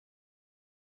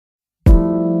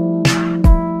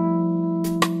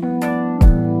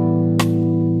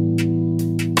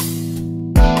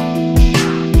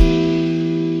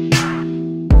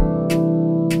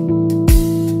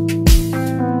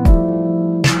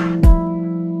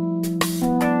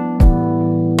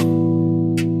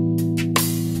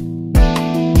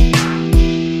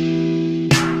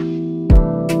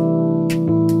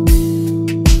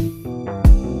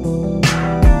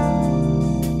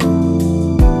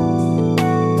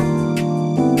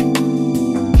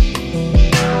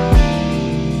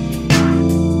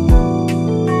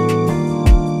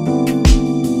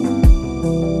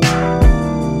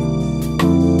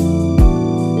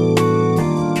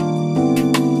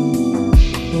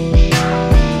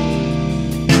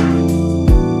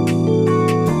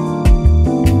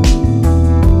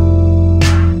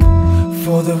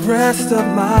rest of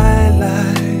my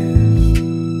life,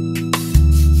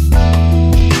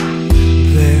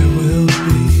 there will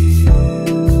be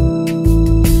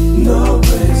no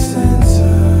wasting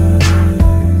time.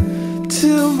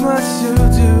 Too much to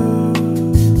do,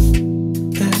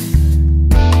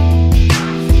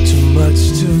 too much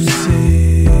to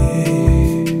see.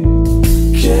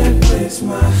 Can't waste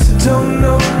my time. Don't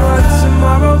know what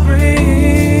tomorrow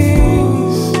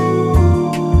brings,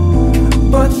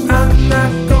 but I'm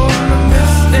not gonna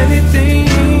miss anything.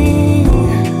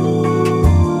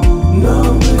 No,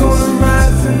 gonna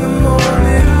rise in the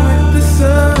morning with the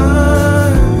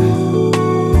sun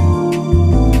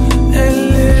and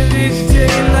live each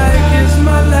day like it's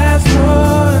my last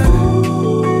one.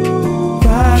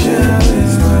 Can't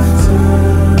waste my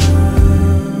time.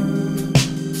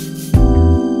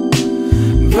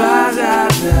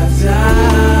 Ba-da-da-da.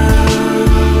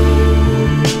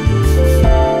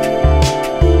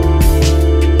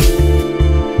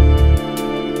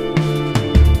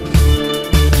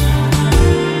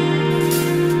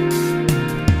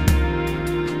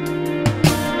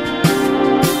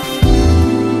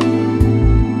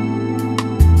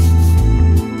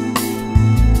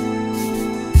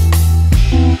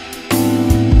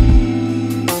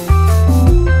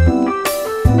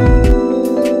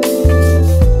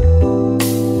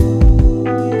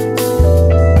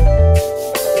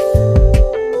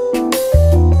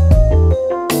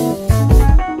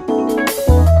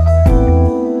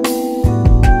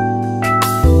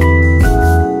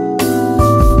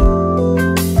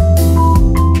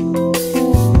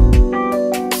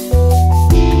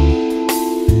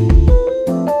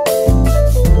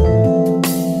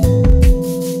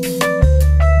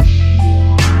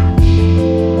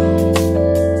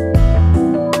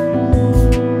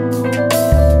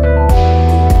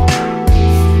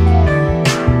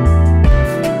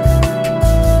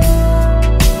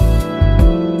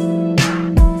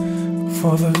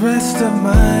 For the rest of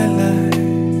my life,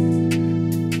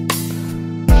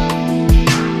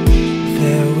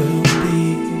 there will be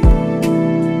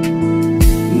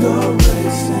no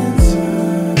wasting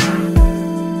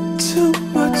time. Too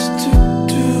much to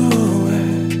do,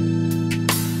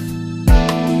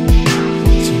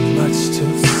 too much to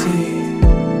see.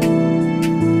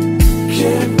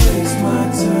 Can't waste my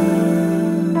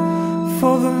time.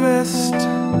 For the rest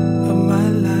of my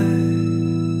life,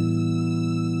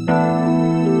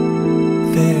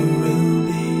 there will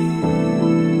be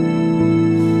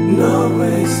no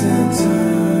wasting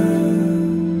time.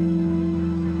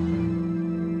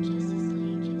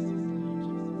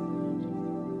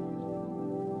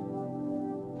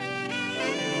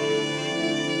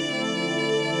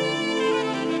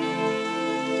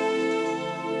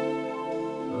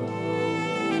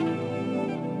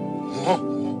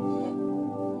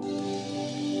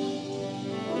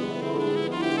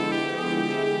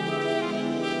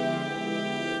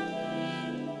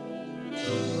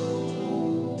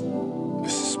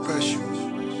 This is special.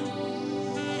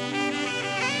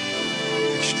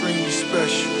 Extremely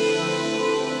special.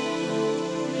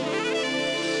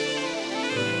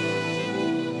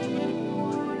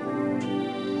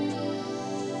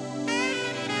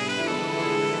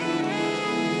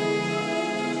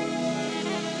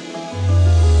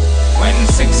 When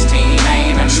 16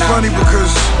 ain't It's enough. funny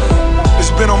because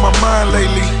it's been on my mind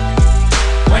lately.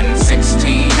 When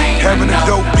 16 ain't Having a enough.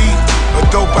 dope beat, a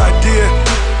dope idea.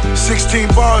 16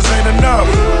 bars ain't enough.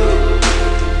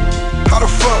 How the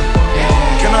fuck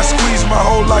can I squeeze my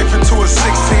whole life into a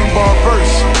 16-bar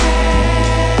verse?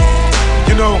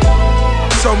 You know,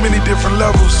 so many different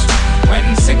levels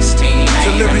When 16 to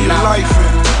ain't living your enough. life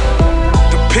and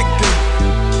depicting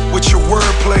with your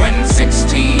wordplay When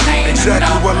 16 ain't exactly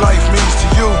enough. what life means to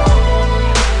you.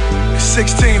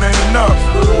 16 ain't enough.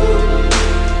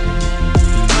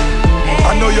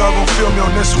 I know y'all gonna feel me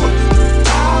on this one.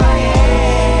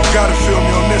 Gotta feel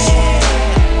me on this one.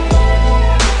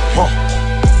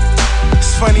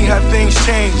 It's funny how things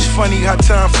change, funny how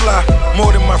time fly.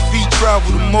 More than my feet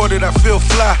travel, the more that I feel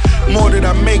fly. More that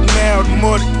I make now, the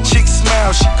more that the chick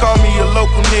smile. She called me a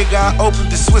local nigga, I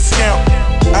opened the Swiss count.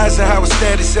 Eisenhower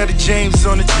status at the James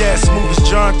on the dash. Smooth as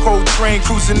John Coltrane,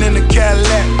 cruising in the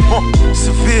Cadillac.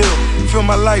 Seville, feel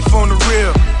my life on the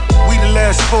real. We the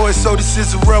last boys, so this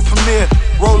is a real premiere.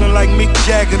 Rolling like Mick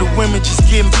Jagger, the women just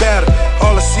getting better.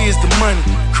 All I see is the money,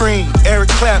 Cream, Eric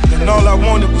Clapton. All I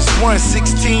wanted was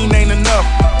 116 ain't enough.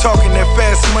 Talking that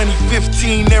fast money,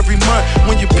 15 every month.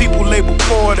 When your people label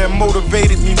poor, that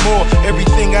motivated me more.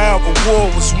 Everything I ever wore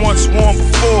was once worn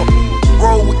before.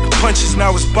 Roll with the punches, now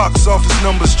it's box office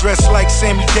numbers. Dressed like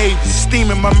Sammy Davis,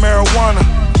 steaming my marijuana.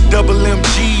 Double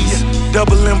MGs,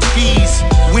 double MPs.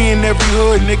 We in every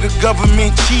hood, nigga,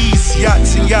 government cheese.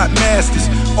 Yachts and yacht masters,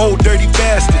 old dirty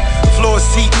bastard. Floor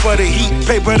seat for the heat,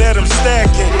 paper that I'm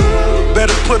stacking.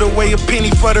 Better put away a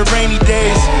penny for the rainy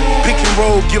days. Pick and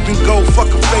roll, give and go, fuck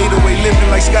a fadeaway. Living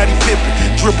like Scottie Pippen,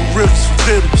 dribble rivers for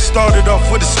fiddle. Started off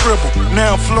with a scribble,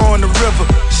 now I'm flowing the river.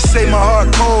 She say my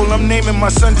heart cold, I'm naming my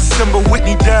son December.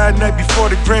 Whitney died night before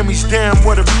the Grammys, damn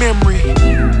what a memory.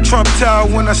 Trump Tower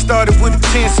when I started with a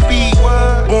 10 speed.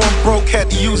 Born broke, had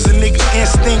to use a nigga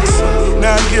instincts.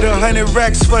 Now I get 100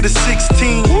 racks for the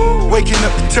 16. Waking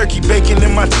up the turkey bacon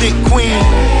in my thick queen.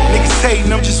 Niggas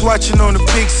hating, I'm just watching on the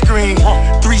big screen.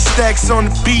 3 stacks on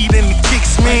the beat and the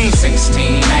kicks mean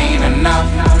 16 ain't enough.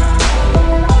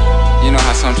 You know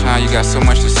how sometimes you got so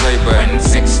much to say, but when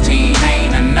 16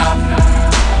 ain't enough,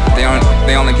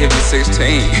 they only give you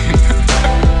 16.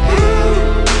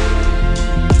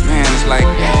 Man, it's like,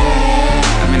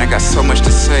 I mean, I got so much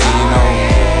to say, you know.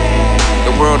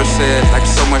 The world has said like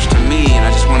so much to me, and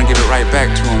I just want to give it right back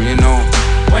to them, you know.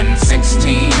 when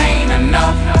 16 ain't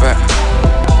enough, but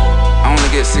I only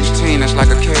get 16, it's like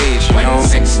a cage, you know. when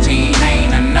 16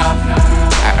 ain't enough,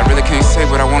 I really can't say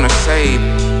what I want to say.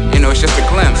 You know, it's just a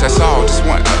glimpse, that's all. Just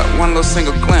one little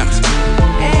single glimpse.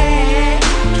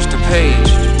 Just a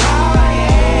page.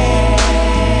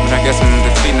 But I guess I'm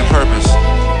defeating the purpose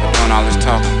of doing all this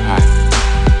talking.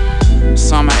 Alright.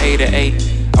 Summer 88,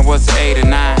 I was at 8 or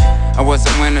 9. I was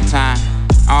at wintertime.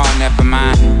 Oh, never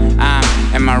mind. I'm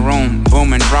in my room,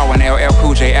 booming, drawing LL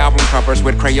Cool J album covers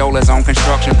with Crayolas on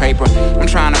construction paper. I'm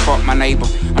trying to fuck my neighbor.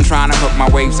 I'm trying to hook my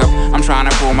waves up. I'm trying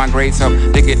to pull my grades up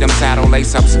to get them saddle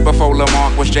lace-ups. Before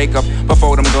Lamar was Jacob,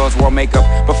 before them girls wore makeup,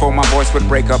 before my voice would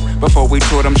break up, before we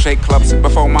toured them shake clubs,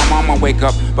 before my mama wake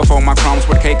up, before my crumbs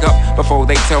would cake up, before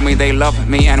they tell me they love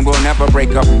me and will never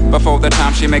break up, before the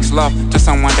time she makes love to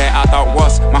someone that I thought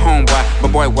was my homeboy,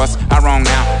 but boy was I wrong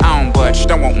now. I don't budge,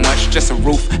 don't want much, just a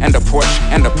roof and a porch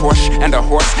and a Porsche and a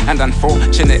horse and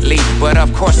unfortunately, but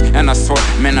of course, an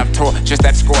assortment of torches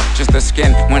that scorches the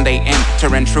skin when they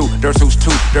enter intruders who's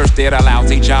too dirty did a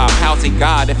lousy job. How's he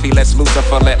God if he lets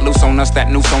Lucifer let loose on us? That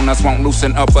noose on us won't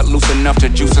loosen up, but loose enough to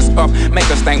juice us up, make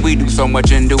us think we do so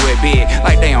much and do it big,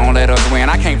 like they don't let us win.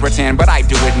 I can't pretend, but I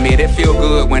do admit it feel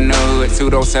good when the hood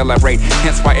pseudo celebrate.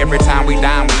 Hence why every time we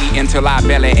dine, we eat until our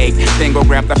belly ache. Then go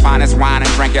grab the finest wine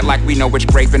and drink it like we know which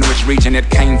grape and which region it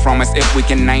came from, as if we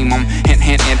can name them. Hint,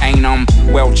 hint, it ain't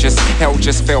Welch's. Hell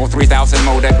just fell 3,000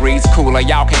 more degrees cooler.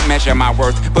 Y'all can't measure my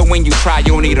worth, but when you try,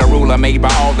 you'll need a ruler made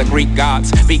by all the Greek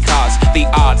gods, because the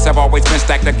odds have always been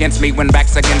stacked against me when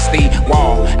back's against the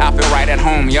wall. I feel right at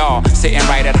home, y'all, sitting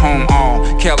right at home, all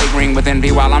Kelly green with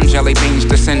envy while I'm jelly beans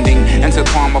descending into the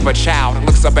palm of a child.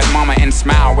 Looks up at mama and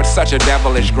smile with such a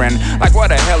devilish grin, like where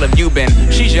the hell have you been?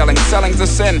 She's yelling, selling's a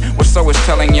sin, well so is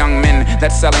telling young men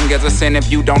that selling is a sin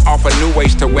if you don't offer new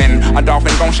ways to win. A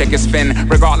dolphin gon' shake his fin,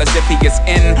 regardless if he gets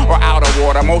in or out of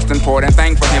water. Most important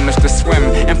thing for him is to swim,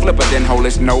 and Flipper didn't hold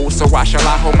his nose, so why shall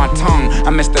I hold my tongue? I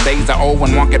miss the days of old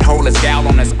when one could hold his gal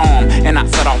on his arm, and I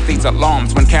set off these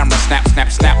alarms when cameras snap,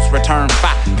 snap, snaps, return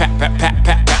fire, pat, pat, pat,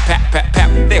 pat, pat, pat, pat,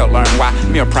 pat. They'll learn why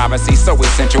mere privacy so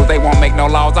essential. They won't make no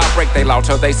laws, I'll break they law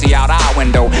till they see out our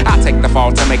window. I take the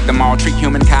fall to make them all treat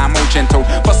humankind more gentle.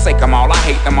 Forsake them all, I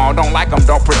hate them all, don't like them,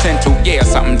 don't pretend to. Yeah,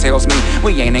 something tells me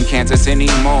we ain't in Kansas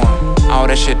anymore. All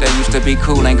the shit that used to be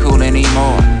cool ain't cool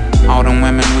anymore. All them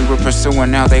women we were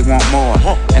pursuing, now they want more,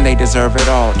 and they deserve it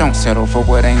all. Don't settle for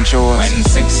what ain't yours. when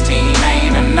 16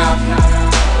 ain't enough,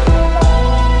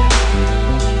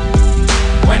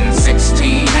 when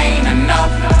 16 ain't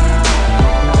enough,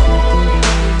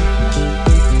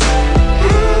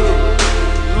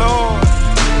 Lord,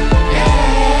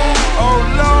 oh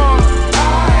Lord,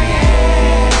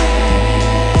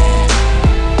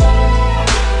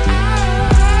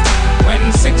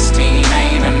 when 16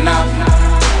 ain't enough,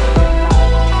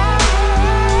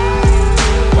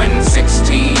 when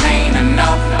 16 ain't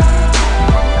enough,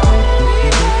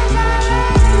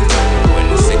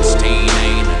 when 16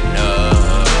 ain't enough,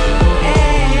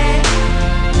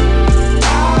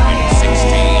 when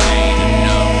 16 ain't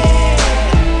enough.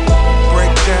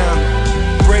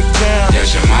 break down.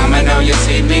 Does your mama know you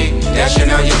see me? Does she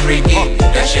know you freaky?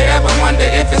 Does she ever wonder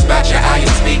if it's about you I am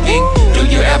speaking? Do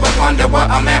you ever wonder where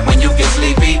I'm at when you get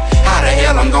sleepy? How the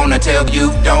hell I'm gonna tell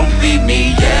you don't beat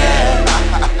me, yeah.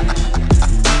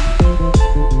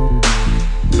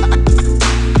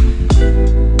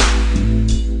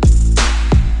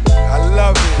 I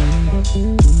love it.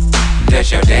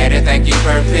 Does your daddy think you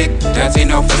perfect? Does he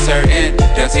know for certain?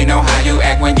 Does he know how you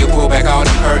act when you pull back all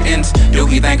them curtains? Do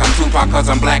he think I'm Tupac cause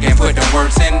I'm black and put them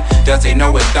words in? Does he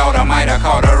know his daughter might have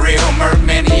caught a real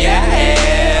merman?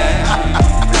 Yeah.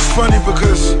 funny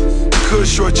because we could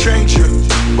shortchange you,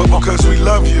 but because we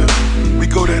love you, we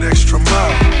go that extra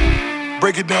mile.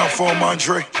 Break it down for him,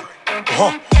 Andre.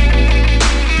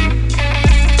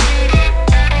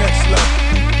 Next level.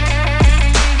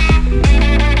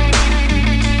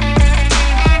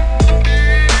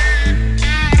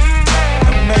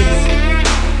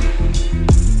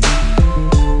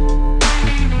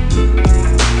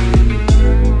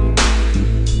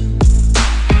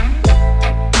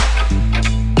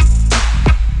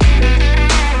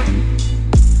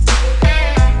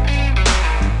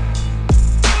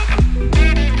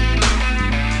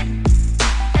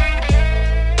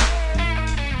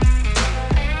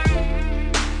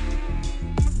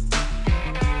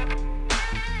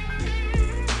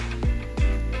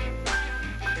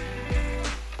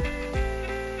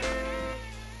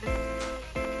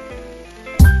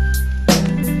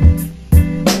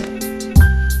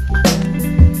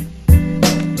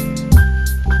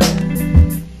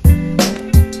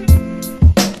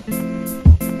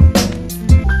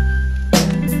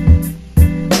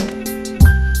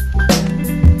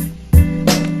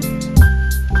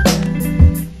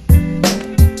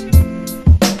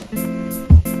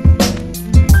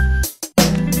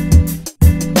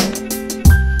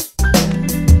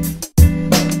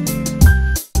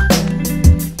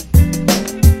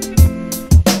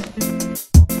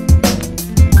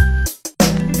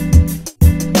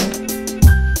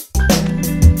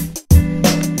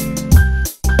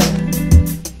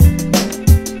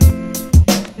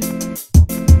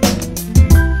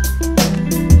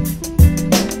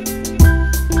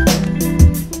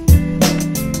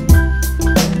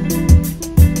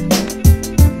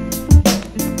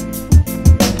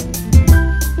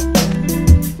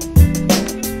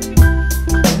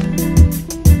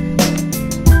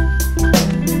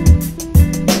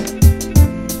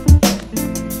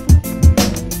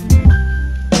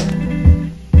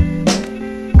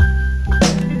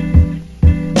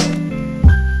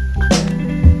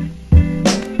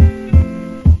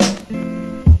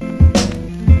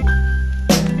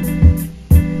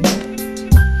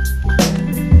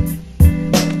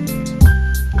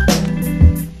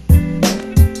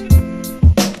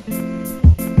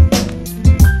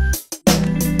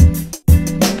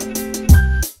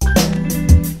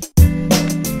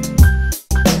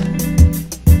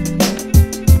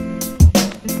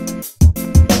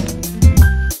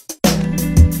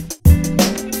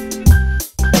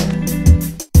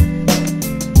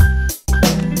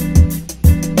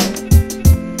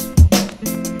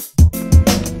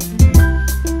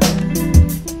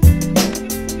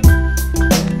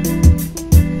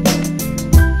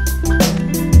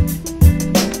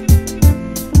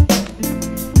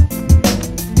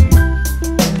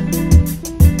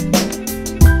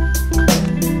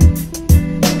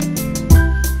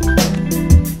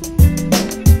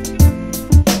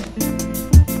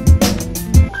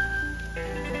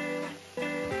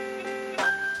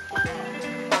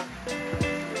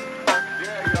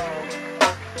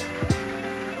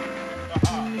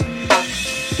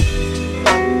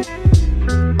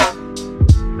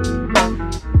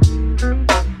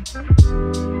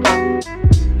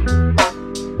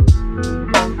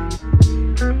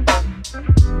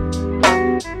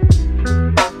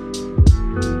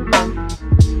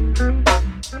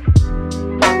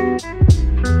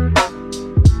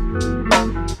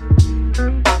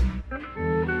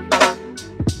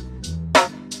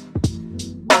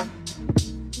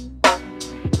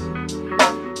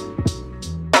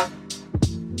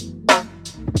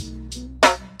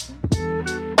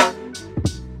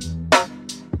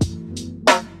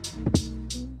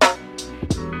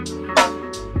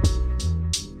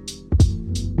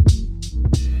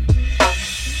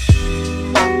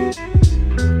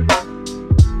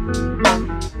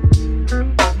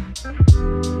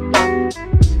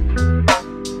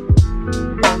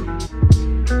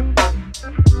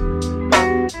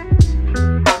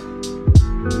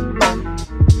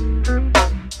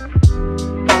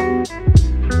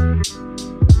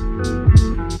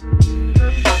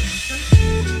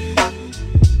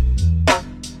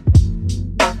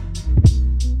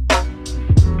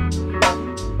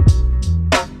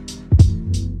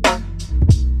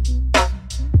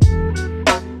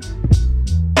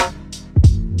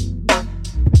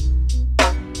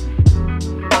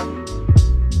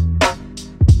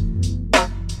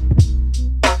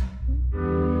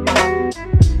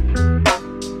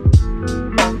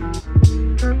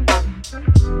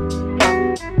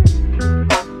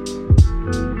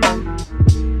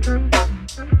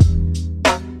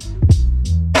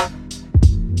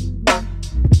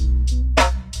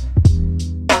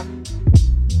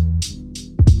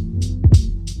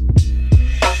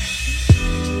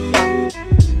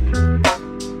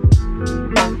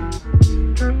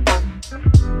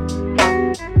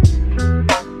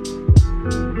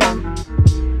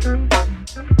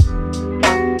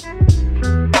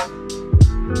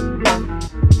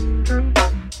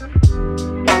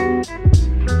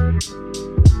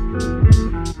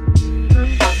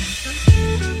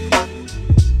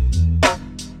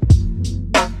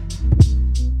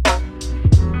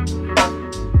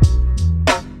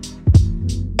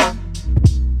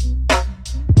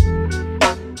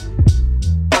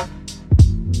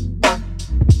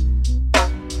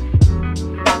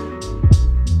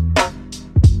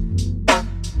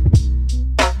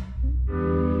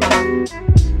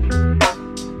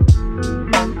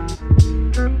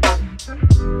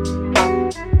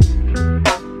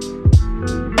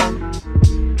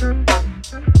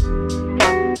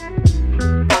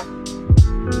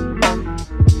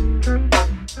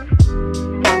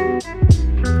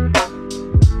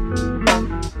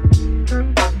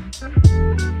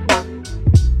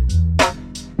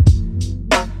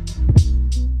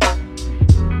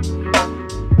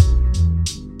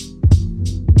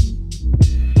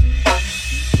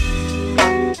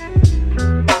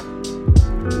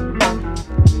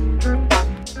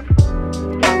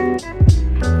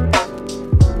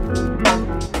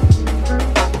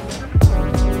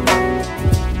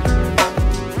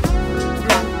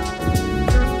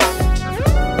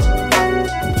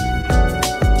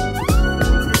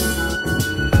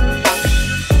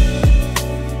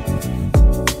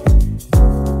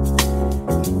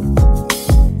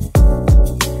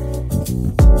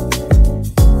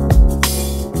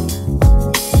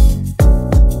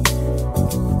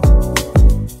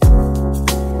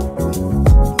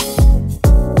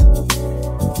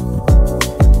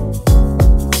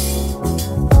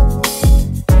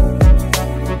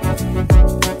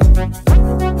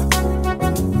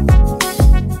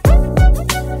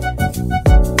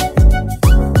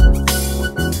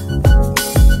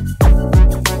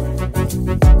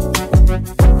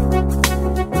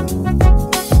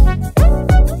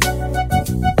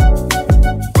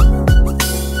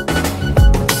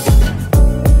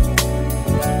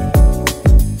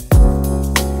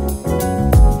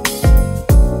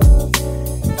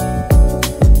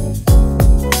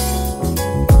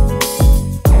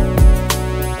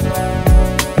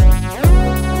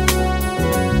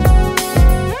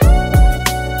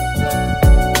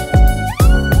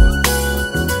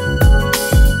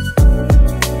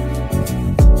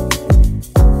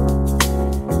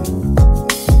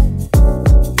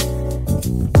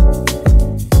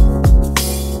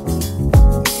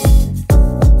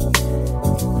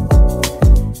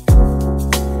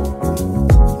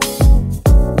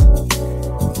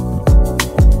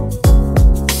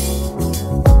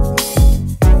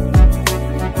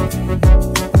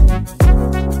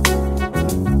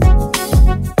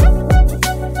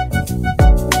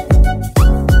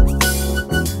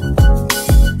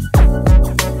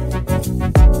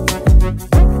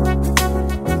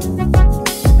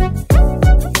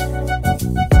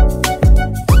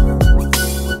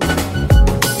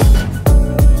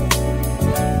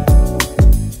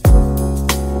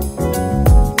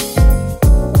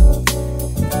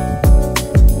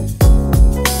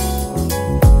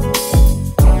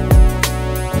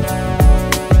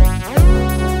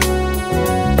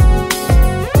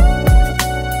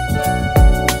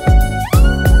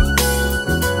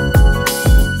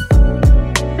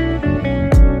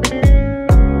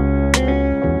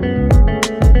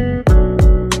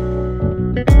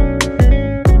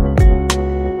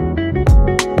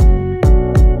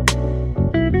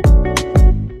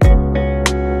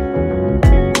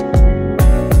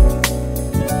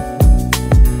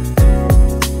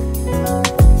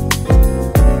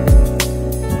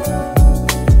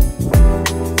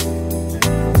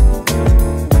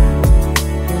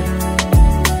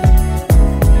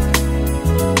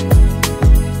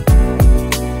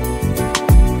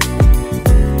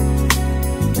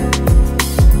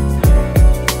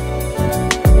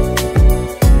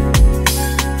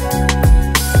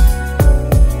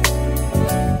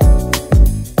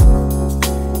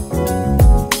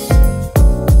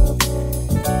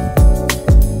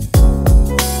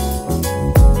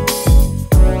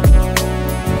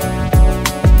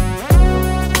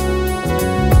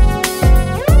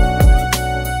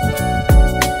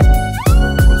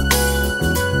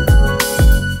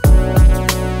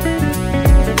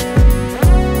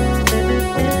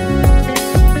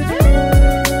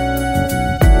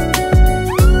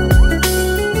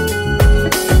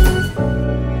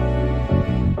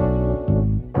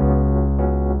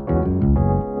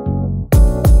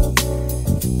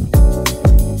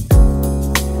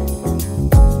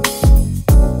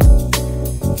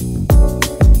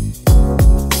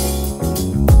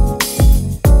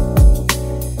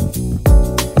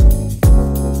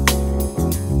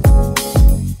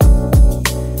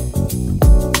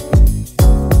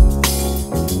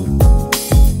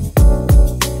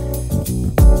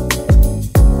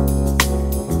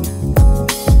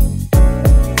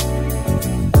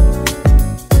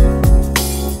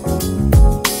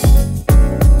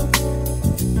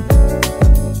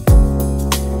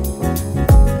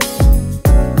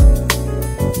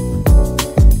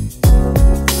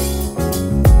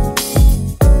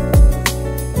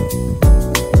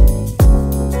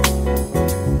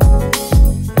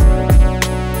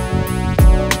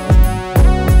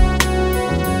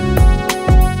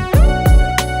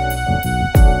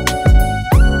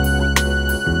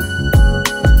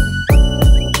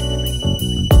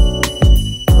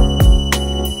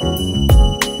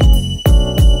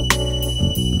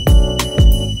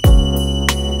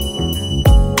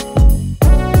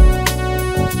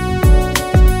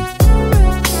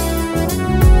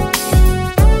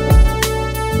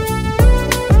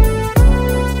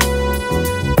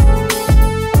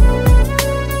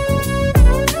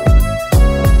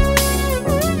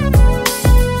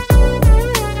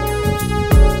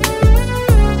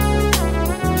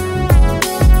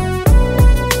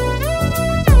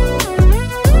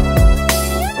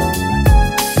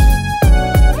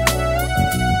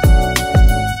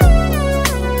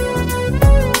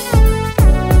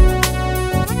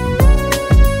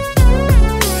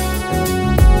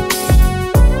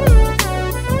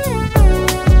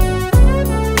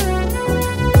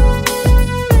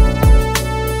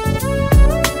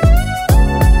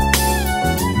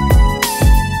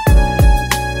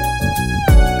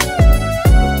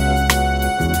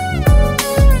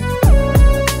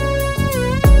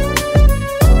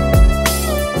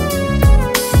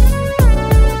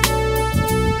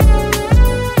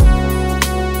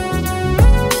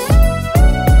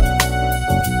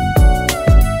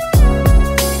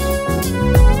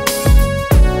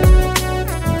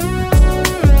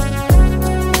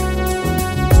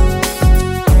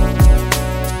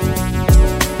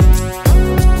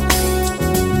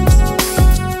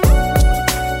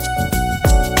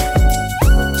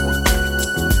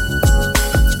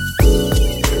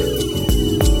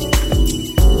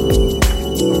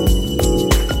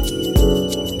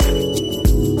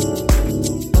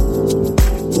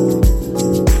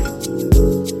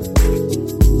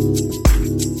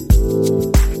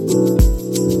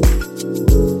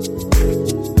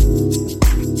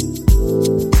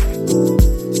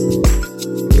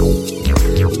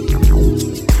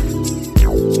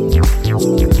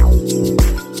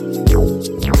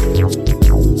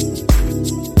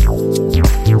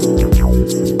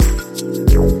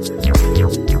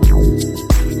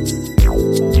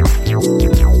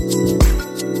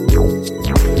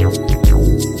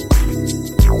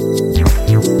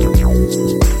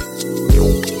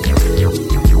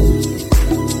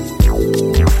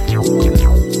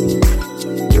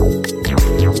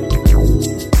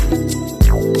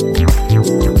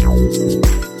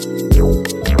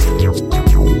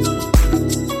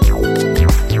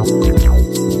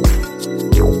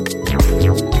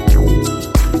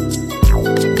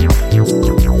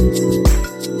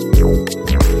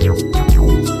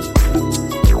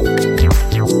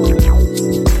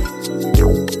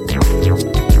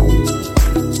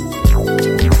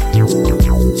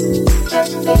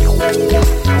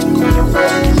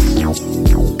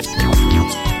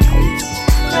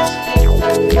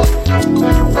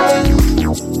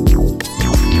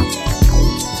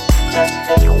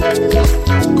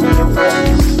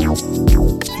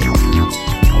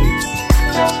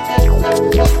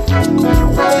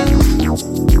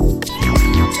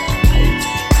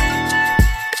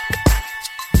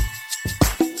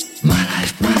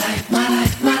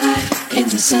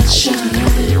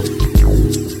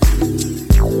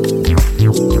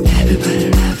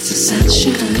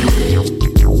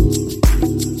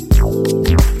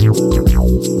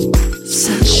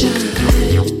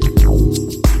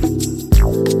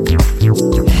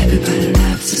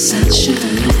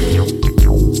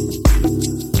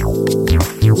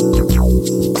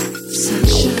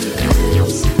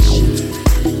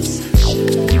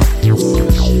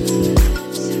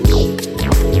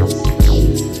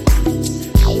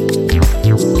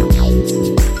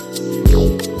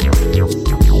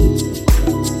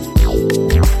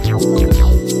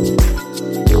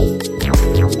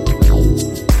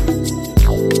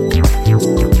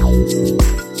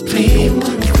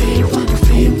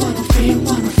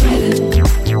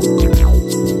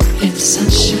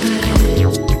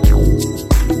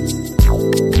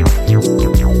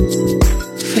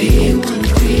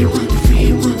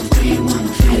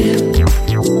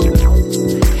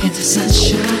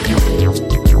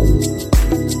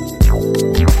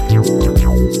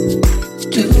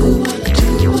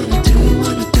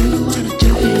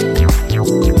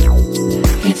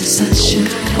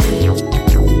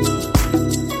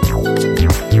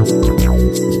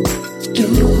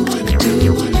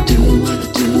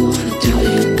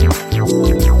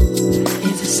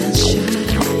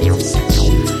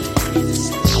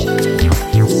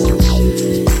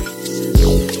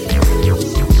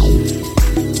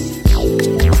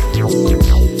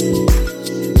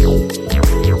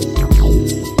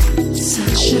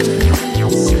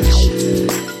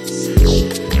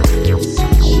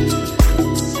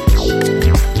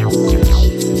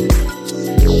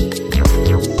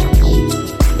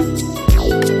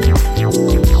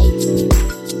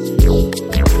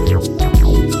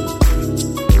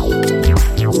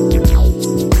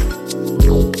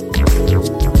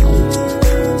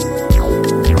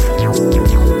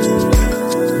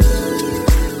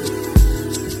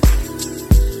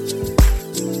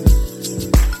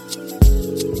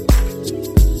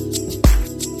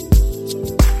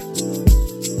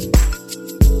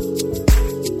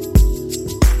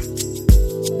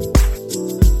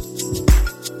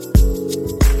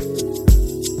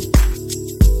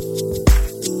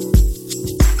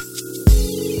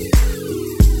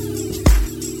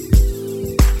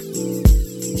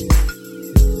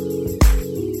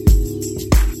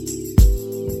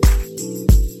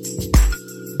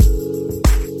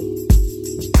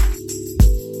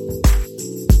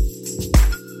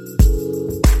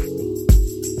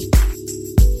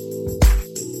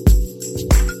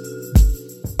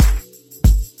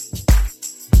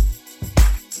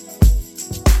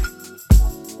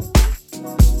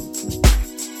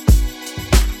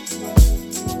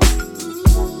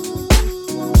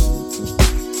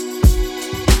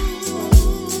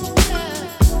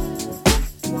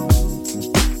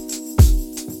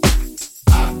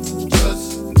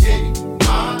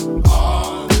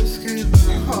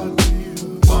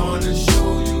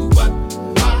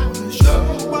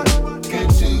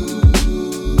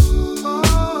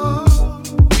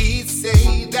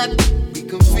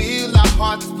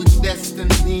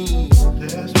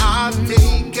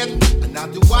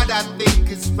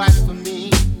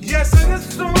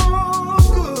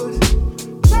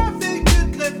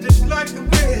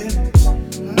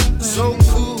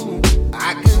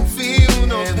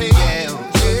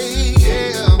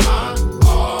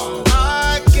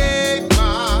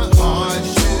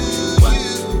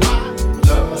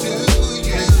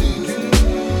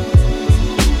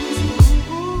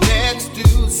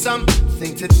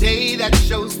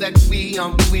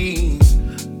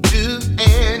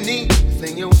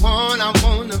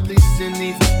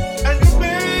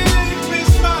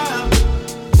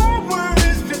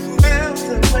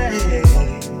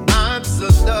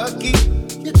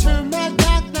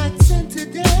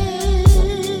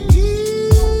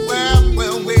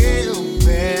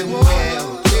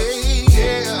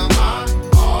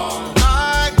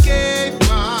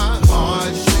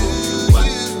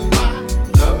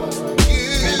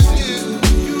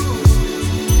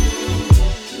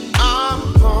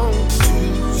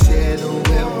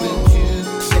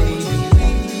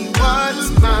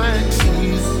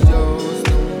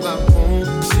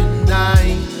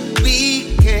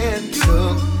 Can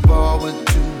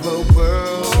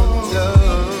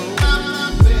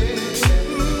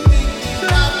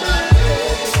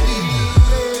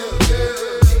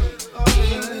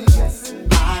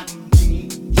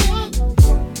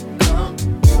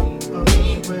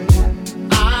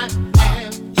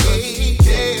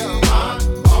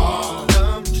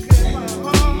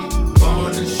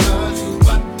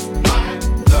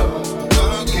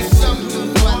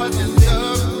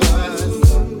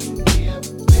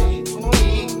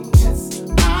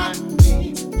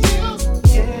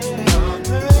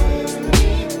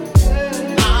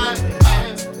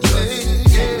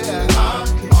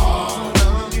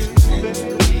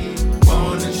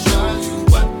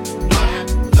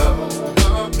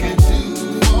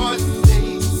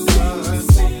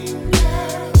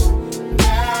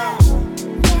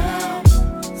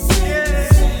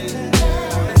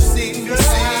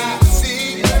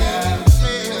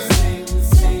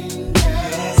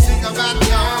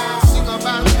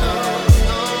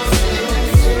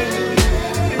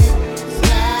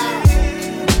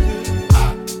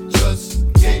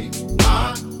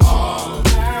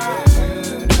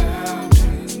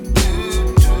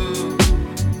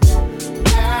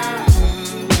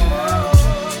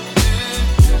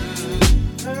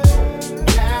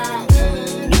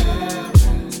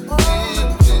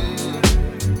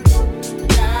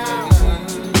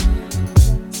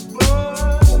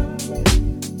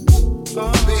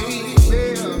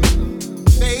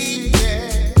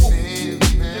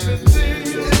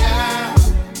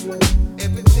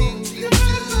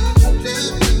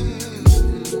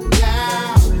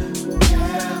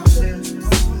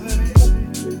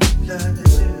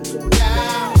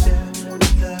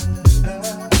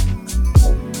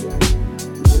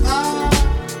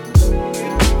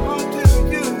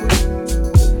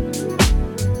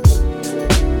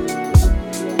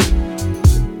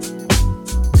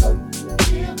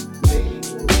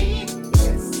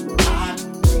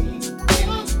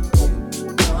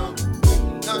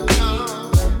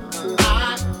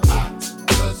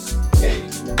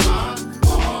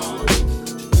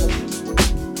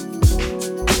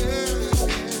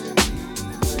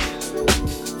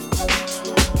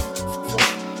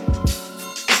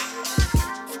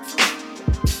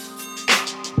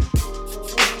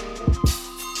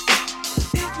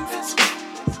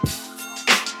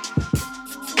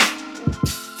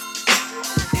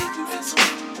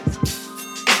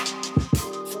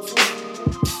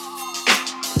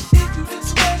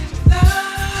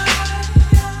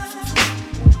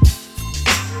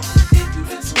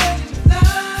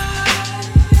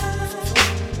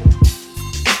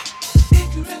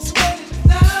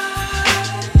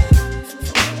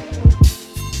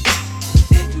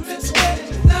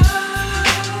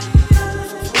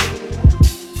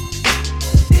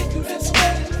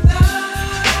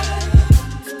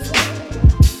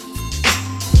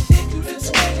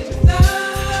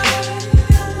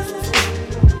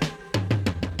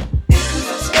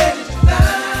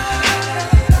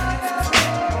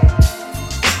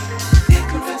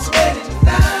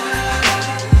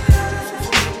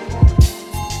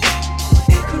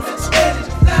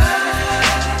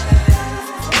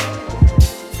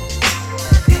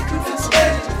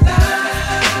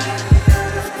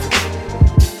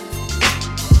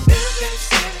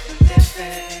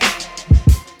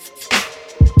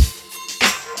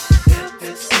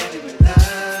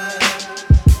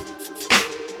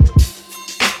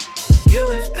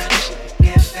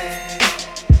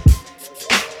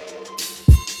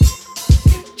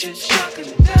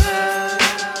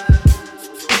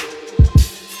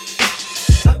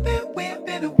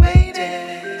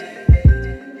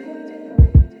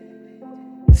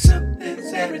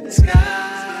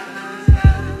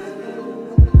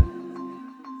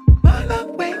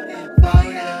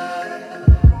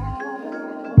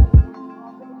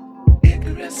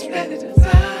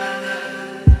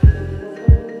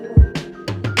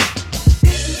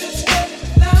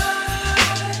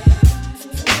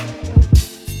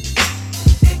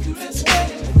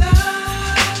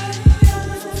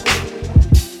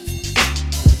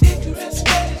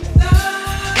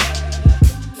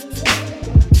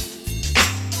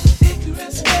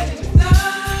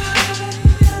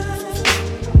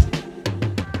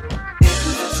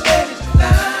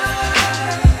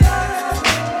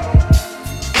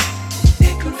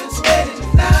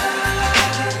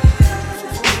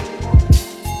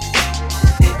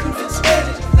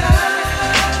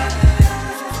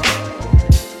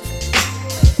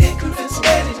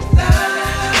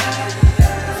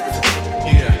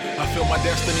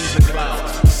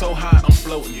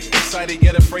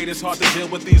It's hard to deal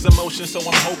with these emotions, so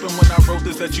I'm hoping when I wrote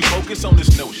this that you focus on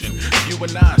this notion. You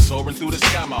and I soaring through the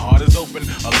sky, my heart is open.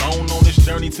 Alone on this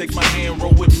journey, take my hand,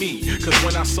 roll with me. Cause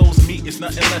when our souls meet, it's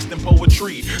nothing less than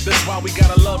poetry. That's why we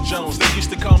gotta love Jones. They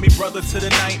used to call me brother to the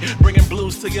night, bringing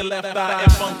blues to your left eye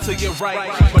and funk to your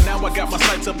right. But now I got my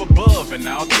sights up above and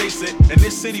I'll chase it. And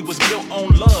this city was built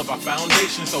on love, our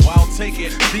foundation, so I'll take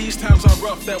it. These times are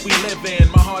rough that we live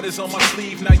in. My heart is on my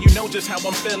sleeve, now you know just how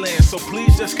I'm feeling. So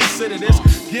please just consider this.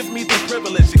 Give me the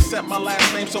privilege, accept my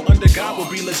last name, so under God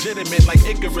will be legitimate. Like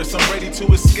Icarus, I'm ready to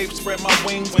escape, spread my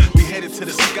wings. We headed to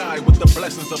the sky with the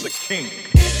blessings of the king.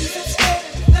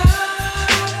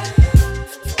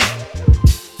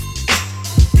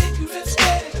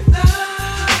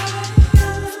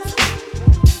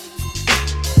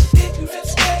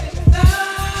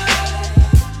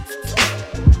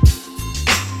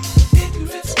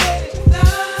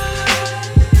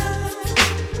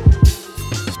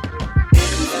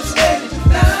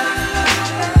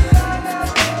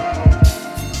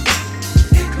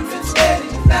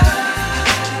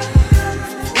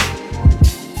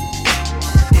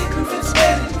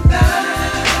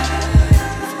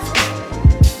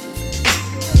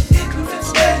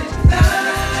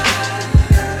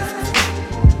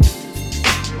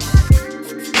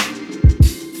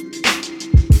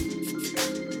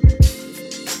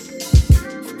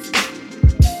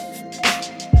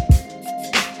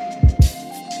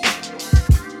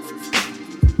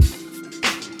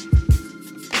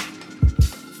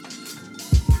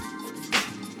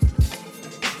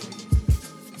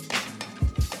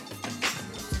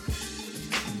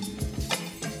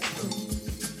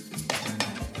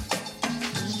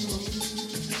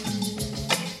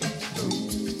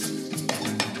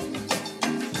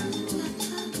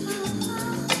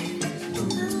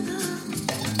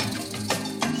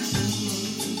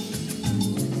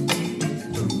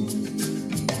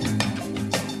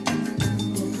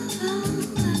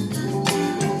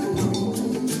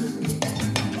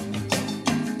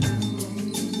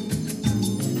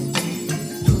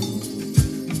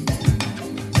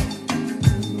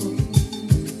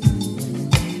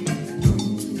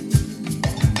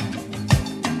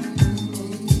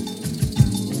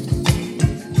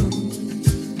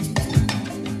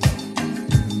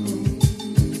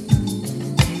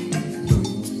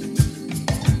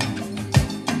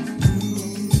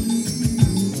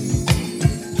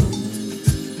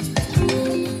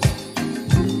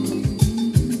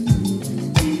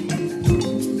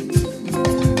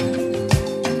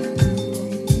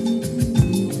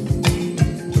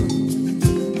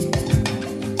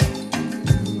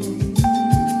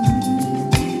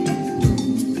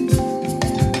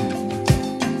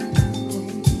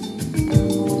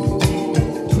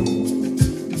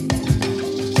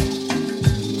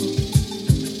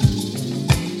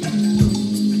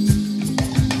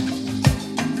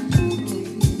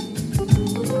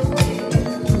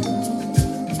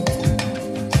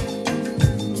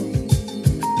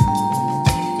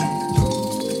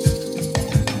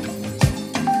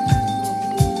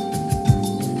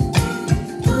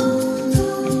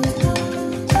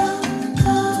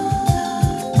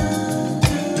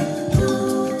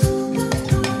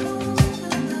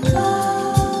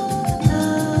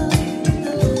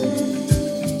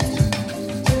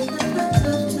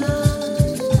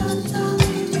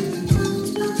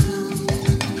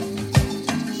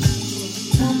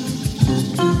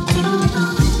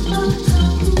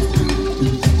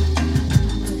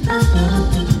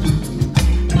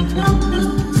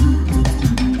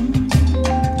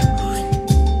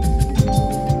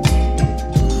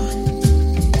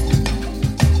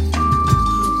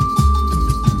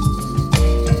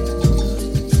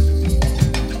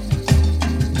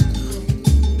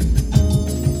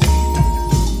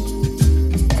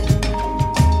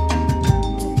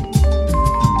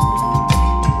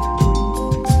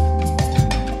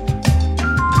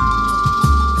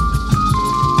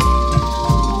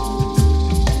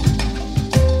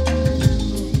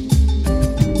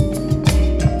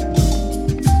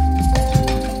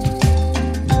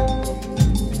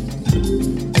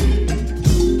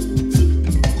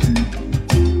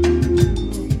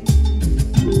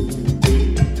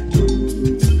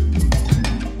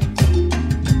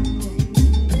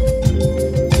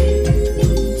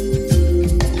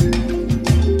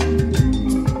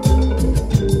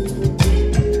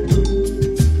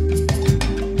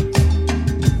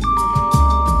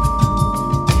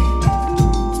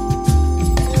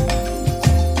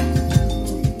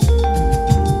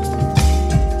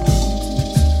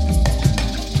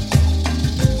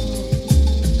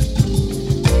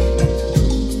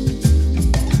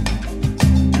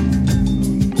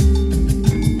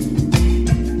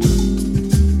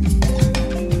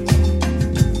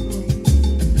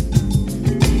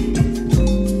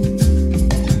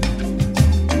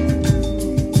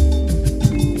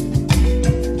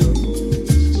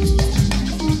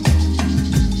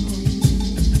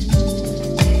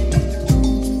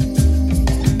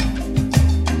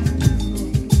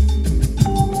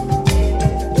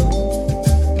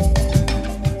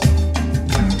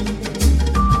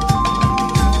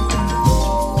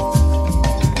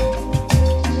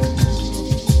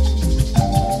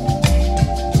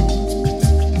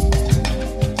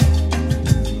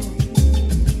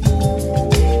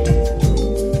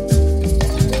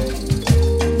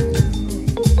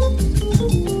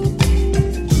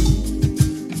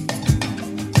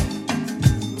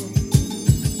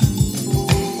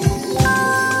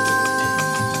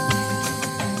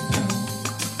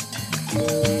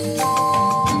 Tshebetso.